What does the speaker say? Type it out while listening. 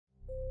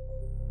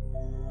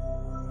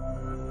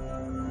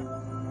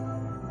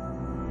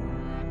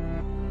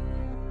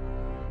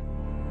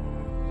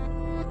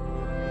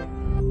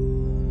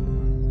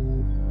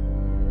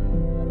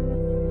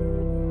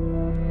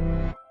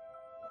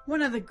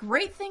One of the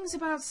great things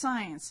about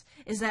science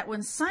is that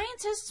when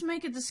scientists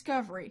make a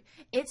discovery,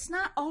 it's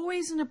not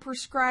always in a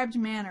prescribed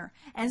manner,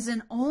 as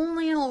in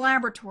only in a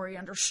laboratory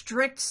under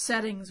strict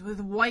settings with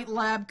white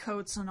lab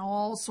coats and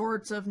all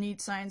sorts of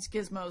neat science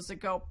gizmos that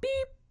go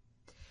beep.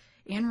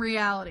 In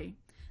reality,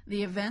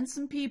 the events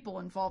and people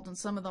involved in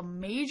some of the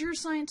major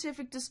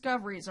scientific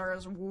discoveries are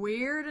as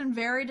weird and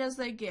varied as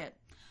they get.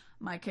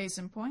 My case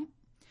in point,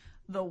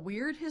 the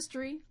weird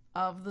history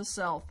of the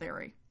cell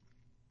theory.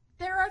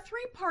 There are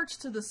three parts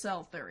to the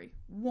cell theory.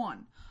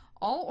 1.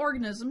 All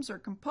organisms are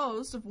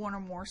composed of one or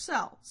more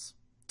cells.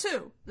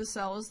 2. The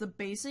cell is the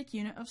basic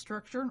unit of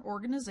structure and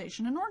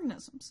organization in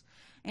organisms.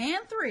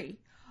 And 3.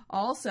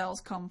 All cells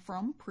come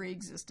from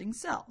pre-existing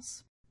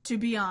cells. To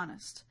be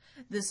honest,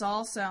 this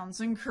all sounds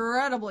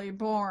incredibly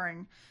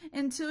boring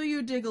until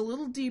you dig a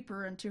little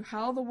deeper into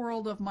how the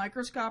world of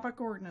microscopic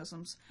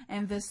organisms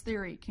and this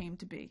theory came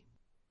to be.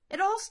 It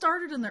all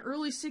started in the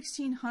early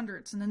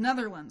 1600s in the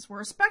Netherlands,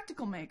 where a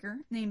spectacle maker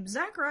named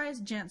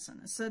Zacharias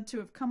Janssen is said to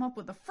have come up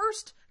with the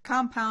first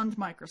compound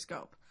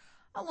microscope,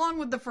 along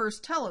with the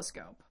first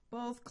telescope.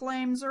 Both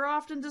claims are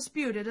often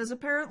disputed, as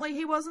apparently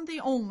he wasn't the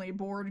only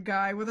bored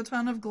guy with a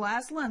ton of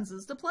glass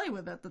lenses to play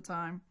with at the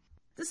time.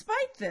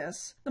 Despite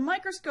this, the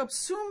microscope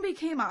soon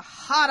became a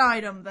hot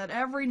item that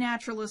every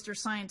naturalist or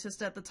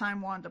scientist at the time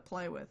wanted to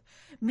play with,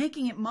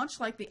 making it much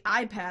like the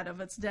iPad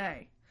of its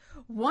day.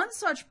 One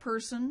such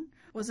person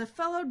was a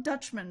fellow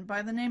Dutchman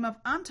by the name of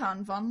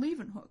Anton van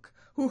Leeuwenhoek,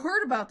 who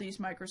heard about these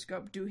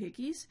microscope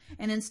doohickeys,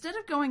 and instead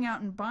of going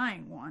out and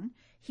buying one,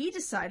 he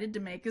decided to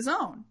make his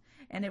own.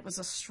 And it was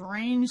a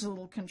strange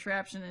little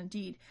contraption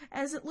indeed,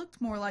 as it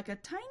looked more like a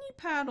tiny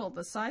paddle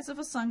the size of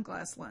a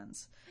sunglass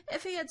lens.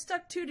 If he had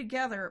stuck two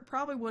together, it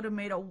probably would have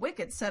made a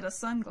wicked set of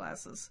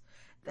sunglasses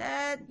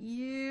that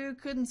you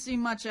couldn't see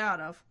much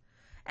out of.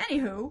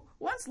 Anywho,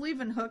 once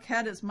Leeuwenhoek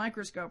had his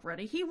microscope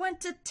ready, he went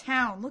to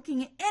town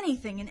looking at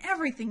anything and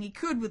everything he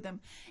could with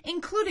them,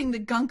 including the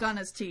gunk on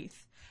his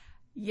teeth.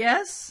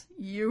 Yes,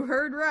 you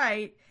heard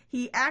right.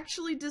 He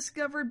actually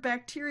discovered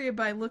bacteria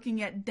by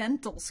looking at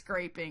dental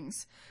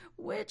scrapings,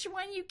 which,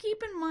 when you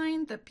keep in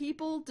mind that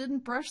people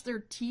didn't brush their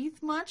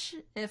teeth much,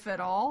 if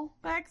at all,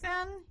 back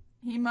then,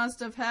 he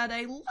must have had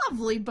a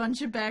lovely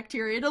bunch of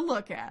bacteria to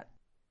look at.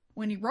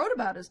 When he wrote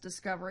about his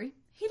discovery,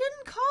 he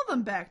didn't call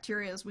them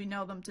bacteria as we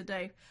know them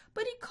today,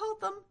 but he called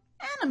them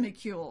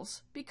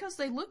animalcules, because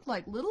they looked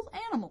like little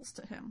animals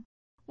to him.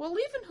 While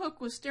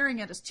Leeuwenhoek was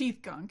staring at his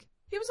teeth gunk,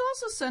 he was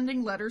also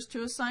sending letters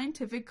to a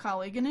scientific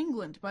colleague in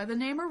England by the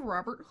name of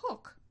Robert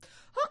Hooke.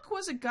 Hooke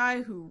was a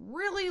guy who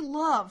really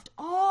loved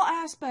all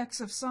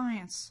aspects of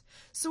science,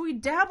 so he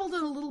dabbled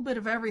in a little bit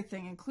of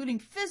everything, including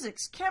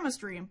physics,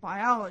 chemistry, and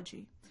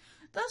biology.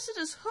 Thus it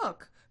is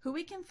Hooke who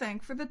we can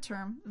thank for the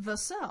term the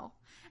cell,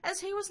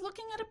 as he was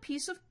looking at a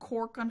piece of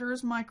cork under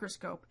his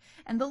microscope,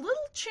 and the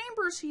little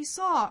chambers he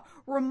saw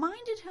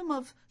reminded him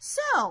of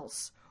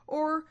cells,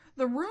 or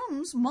the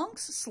rooms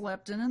monks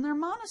slept in their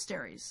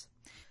monasteries.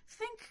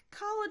 Think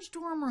college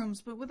dorm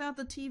rooms, but without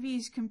the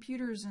TVs,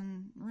 computers,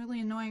 and really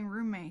annoying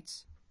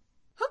roommates.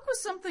 Hooke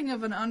was something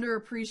of an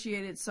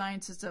underappreciated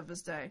scientist of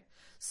his day,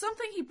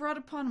 something he brought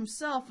upon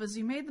himself as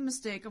he made the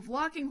mistake of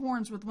locking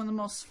horns with one of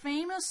the most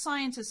famous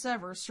scientists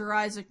ever, Sir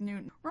Isaac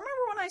Newton. Remember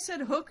when I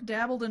said Hooke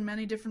dabbled in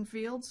many different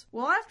fields?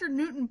 Well, after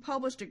Newton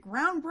published a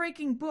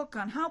groundbreaking book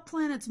on how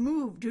planets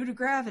move due to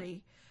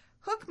gravity,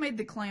 Hooke made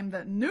the claim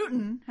that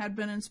Newton had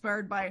been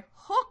inspired by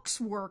Hooke's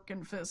work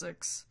in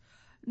physics.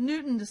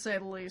 Newton, to say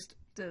the least,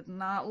 did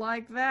not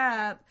like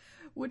that,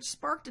 which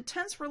sparked a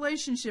tense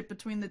relationship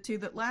between the two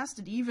that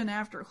lasted even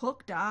after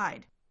Hooke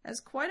died, as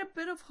quite a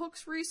bit of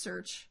Hooke's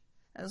research,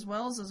 as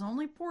well as his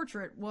only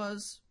portrait,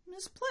 was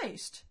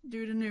misplaced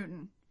due to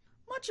Newton.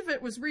 Much of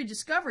it was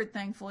rediscovered,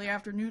 thankfully,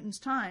 after Newton's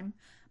time,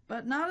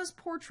 but not his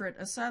portrait,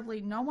 as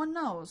sadly no one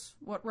knows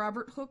what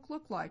Robert Hooke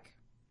looked like.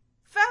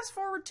 Fast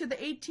forward to the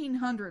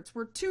 1800s,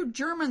 where two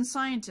German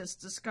scientists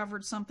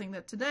discovered something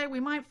that today we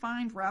might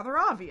find rather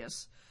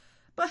obvious,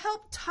 but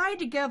helped tie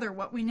together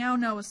what we now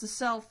know as the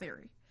cell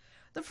theory.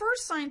 The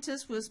first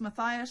scientist was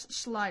Matthias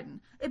Schleiden,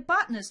 a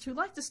botanist who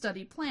liked to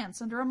study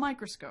plants under a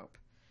microscope.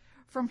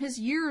 From his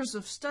years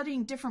of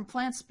studying different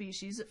plant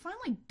species, it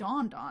finally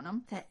dawned on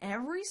him that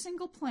every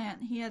single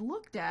plant he had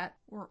looked at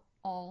were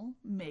all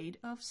made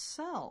of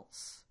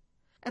cells.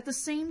 At the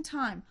same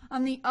time,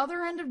 on the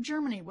other end of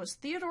Germany was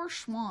Theodor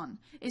Schwann,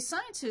 a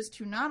scientist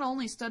who not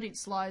only studied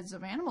slides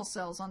of animal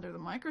cells under the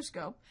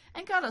microscope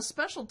and got a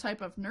special type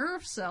of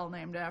nerve cell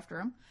named after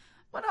him,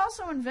 but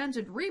also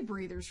invented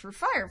rebreathers for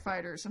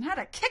firefighters and had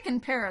a kickin'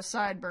 pair of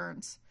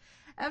sideburns.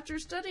 After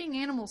studying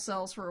animal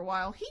cells for a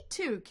while, he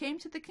too came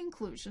to the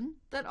conclusion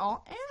that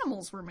all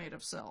animals were made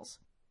of cells.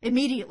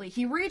 Immediately,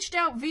 he reached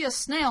out via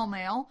snail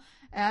mail,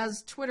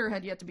 as Twitter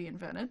had yet to be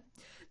invented,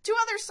 to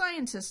other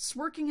scientists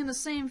working in the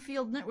same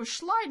field, and it was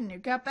Schleiden who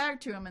got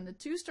back to him, and the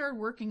two started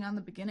working on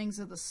the beginnings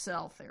of the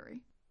cell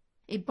theory.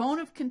 A bone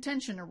of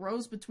contention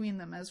arose between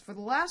them, as for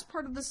the last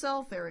part of the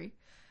cell theory,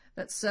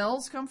 that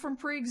cells come from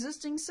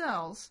pre-existing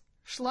cells,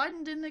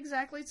 Schleiden didn't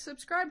exactly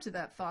subscribe to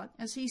that thought,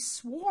 as he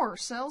swore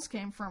cells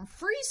came from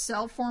free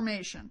cell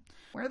formation,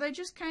 where they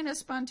just kind of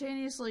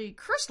spontaneously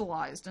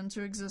crystallized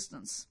into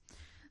existence.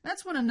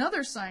 That's when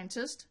another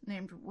scientist,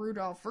 named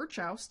Rudolf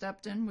Virchow,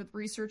 stepped in with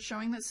research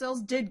showing that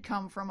cells did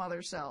come from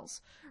other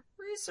cells.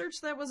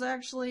 Research that was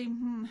actually,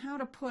 how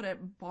to put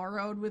it,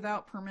 borrowed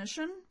without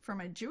permission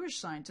from a Jewish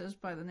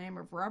scientist by the name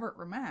of Robert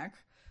Remak,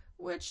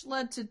 which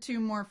led to two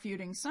more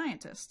feuding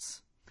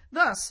scientists.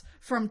 Thus,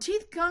 from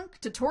teeth gunk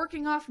to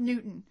torquing off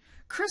Newton,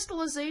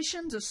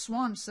 crystallization to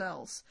Schwann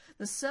cells,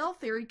 the cell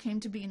theory came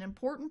to be an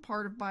important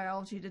part of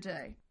biology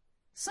today.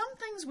 Some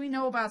things we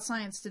know about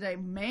science today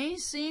may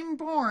seem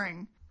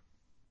boring,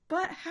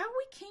 but how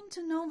we came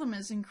to know them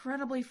is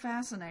incredibly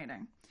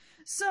fascinating.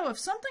 So if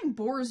something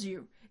bores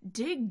you,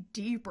 dig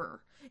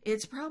deeper.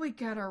 It's probably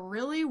got a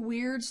really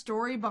weird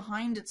story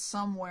behind it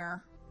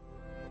somewhere.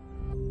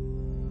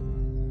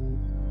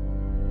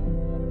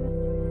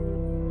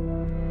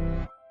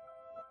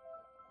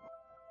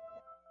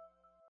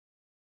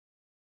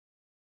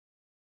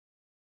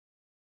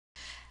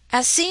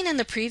 As seen in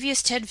the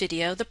previous TED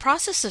video, the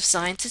process of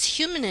science is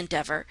human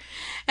endeavor,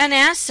 and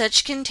as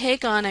such can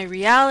take on a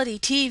reality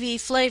TV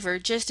flavor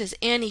just as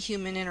any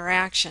human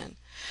interaction.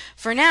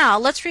 For now,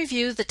 let's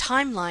review the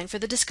timeline for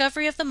the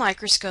discovery of the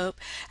microscope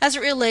as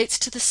it relates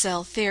to the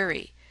cell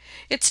theory.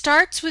 It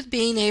starts with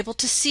being able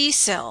to see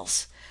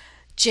cells.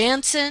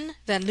 Janssen,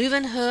 Van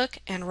Leeuwenhoek,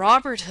 and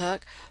Robert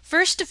Hooke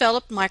first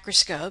developed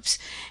microscopes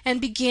and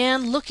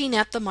began looking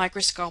at the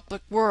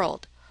microscopic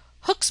world.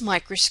 Hooke's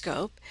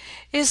microscope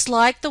is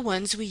like the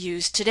ones we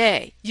use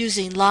today,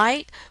 using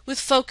light with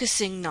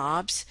focusing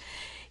knobs.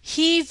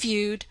 He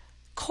viewed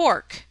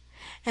cork,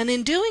 and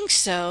in doing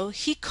so,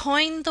 he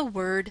coined the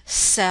word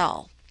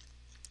cell.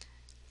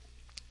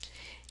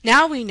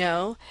 Now we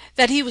know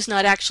that he was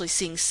not actually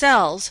seeing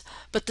cells,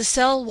 but the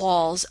cell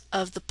walls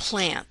of the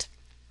plant.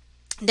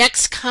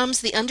 Next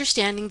comes the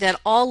understanding that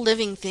all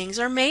living things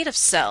are made of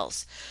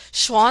cells.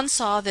 Schwann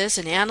saw this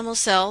in animal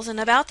cells, and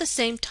about the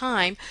same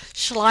time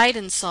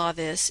Schleiden saw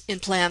this in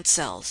plant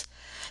cells.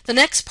 The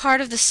next part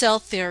of the cell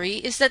theory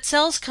is that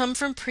cells come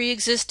from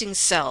pre-existing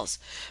cells.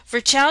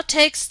 Virchow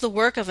takes the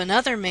work of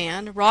another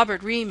man,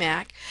 Robert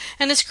Remak,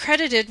 and is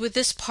credited with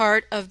this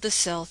part of the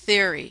cell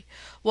theory.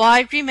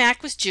 Why?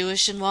 Remak was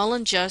Jewish, and while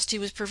unjust, he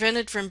was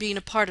prevented from being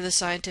a part of the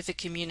scientific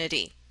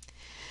community.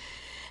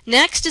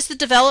 Next is the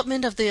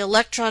development of the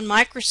electron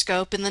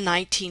microscope in the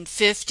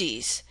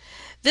 1950s.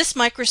 This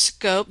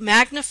microscope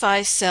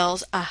magnifies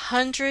cells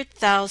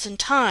 100,000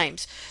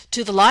 times,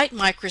 to the light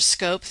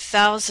microscope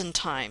 1,000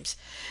 times.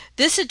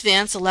 This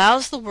advance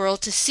allows the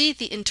world to see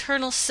the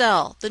internal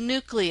cell, the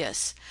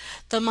nucleus,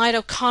 the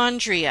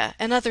mitochondria,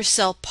 and other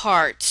cell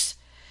parts.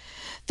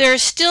 There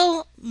is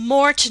still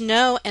more to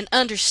know and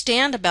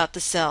understand about the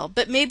cell,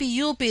 but maybe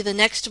you'll be the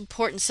next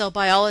important cell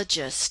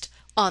biologist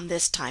on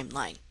this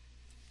timeline.